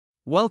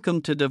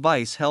Welcome to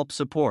Device Help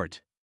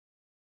Support,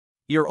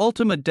 your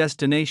ultimate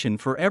destination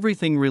for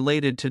everything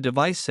related to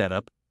device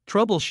setup,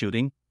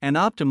 troubleshooting, and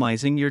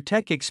optimizing your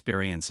tech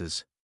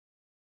experiences.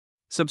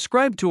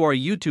 Subscribe to our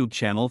YouTube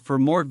channel for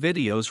more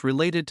videos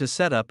related to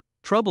setup,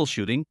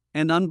 troubleshooting,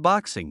 and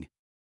unboxing.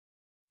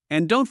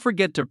 And don't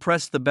forget to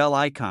press the bell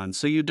icon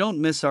so you don't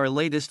miss our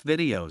latest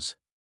videos.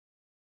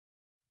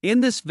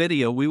 In this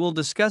video we will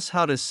discuss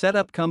how to set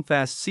up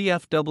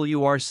COMFAST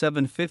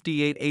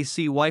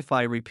CF-WR758AC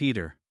Wi-Fi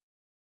Repeater.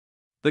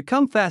 The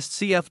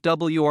COMFAST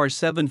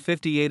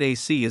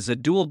CF-WR758AC is a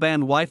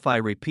dual-band Wi-Fi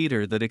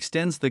repeater that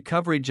extends the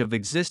coverage of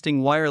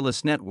existing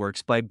wireless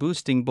networks by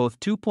boosting both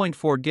 2.4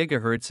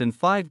 GHz and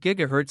 5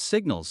 GHz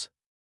signals.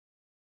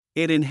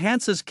 It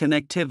enhances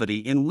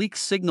connectivity in weak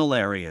signal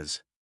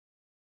areas.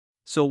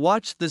 So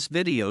watch this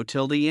video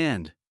till the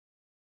end.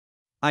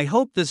 I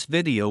hope this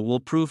video will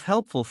prove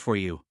helpful for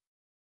you.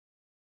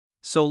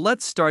 So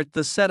let's start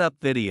the setup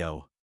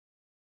video.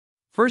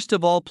 First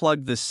of all,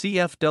 plug the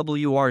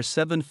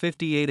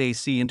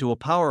CF-WR758AC into a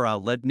power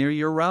outlet near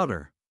your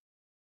router.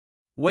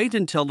 Wait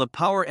until the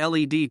power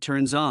LED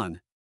turns on.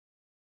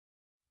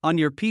 On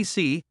your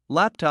PC,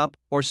 laptop,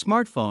 or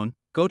smartphone,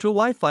 go to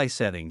Wi-Fi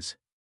settings.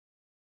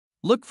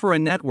 Look for a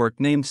network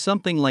named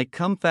something like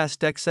COMFAST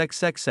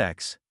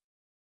XXXX.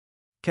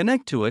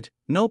 Connect to it.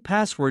 No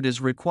password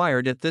is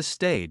required at this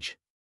stage.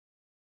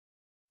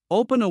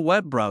 Open a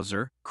web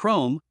browser,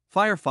 Chrome,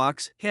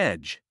 Firefox,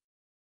 Edge.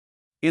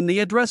 In the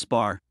address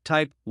bar,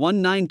 type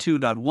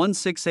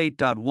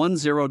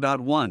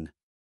 192.168.10.1.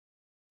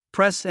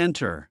 Press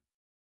Enter.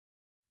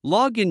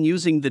 Log in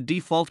using the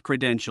default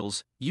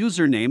credentials,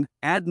 username,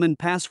 admin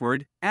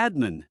password,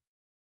 admin.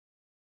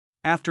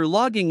 After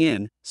logging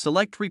in,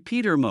 select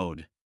Repeater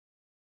mode.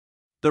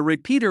 The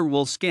repeater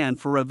will scan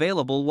for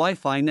available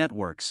Wi-Fi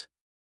networks.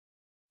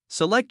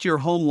 Select your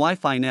home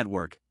Wi-Fi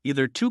network,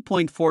 either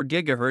 2.4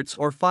 GHz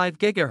or 5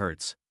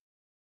 GHz.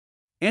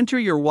 Enter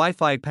your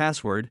Wi-Fi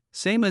password,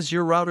 same as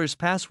your router's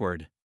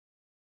password.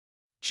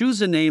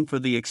 Choose a name for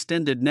the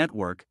extended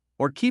network,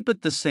 or keep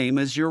it the same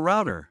as your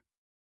router.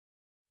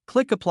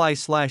 Click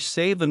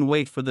Apply/Save and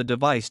wait for the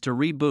device to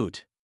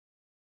reboot.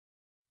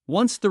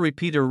 Once the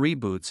repeater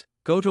reboots,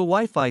 go to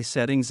Wi-Fi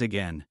settings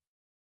again.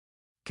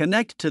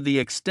 Connect to the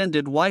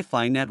extended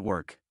Wi-Fi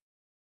network.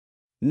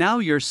 Now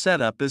your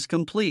setup is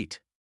complete.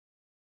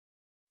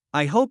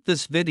 I hope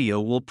this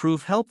video will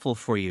prove helpful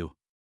for you.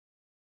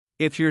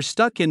 If you're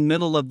stuck in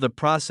middle of the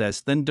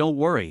process, then don't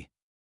worry.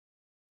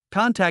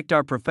 Contact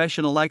our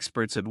professional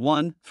experts at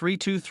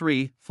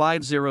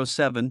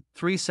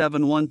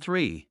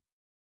 1-323-507-3713.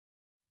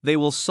 They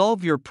will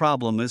solve your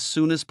problem as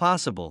soon as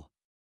possible.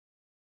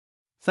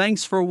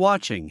 Thanks for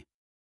watching.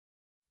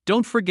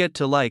 Don't forget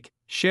to like,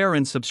 share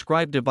and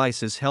subscribe.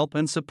 Devices Help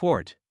and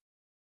Support.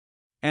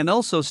 And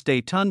also stay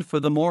tuned for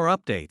the more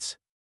updates.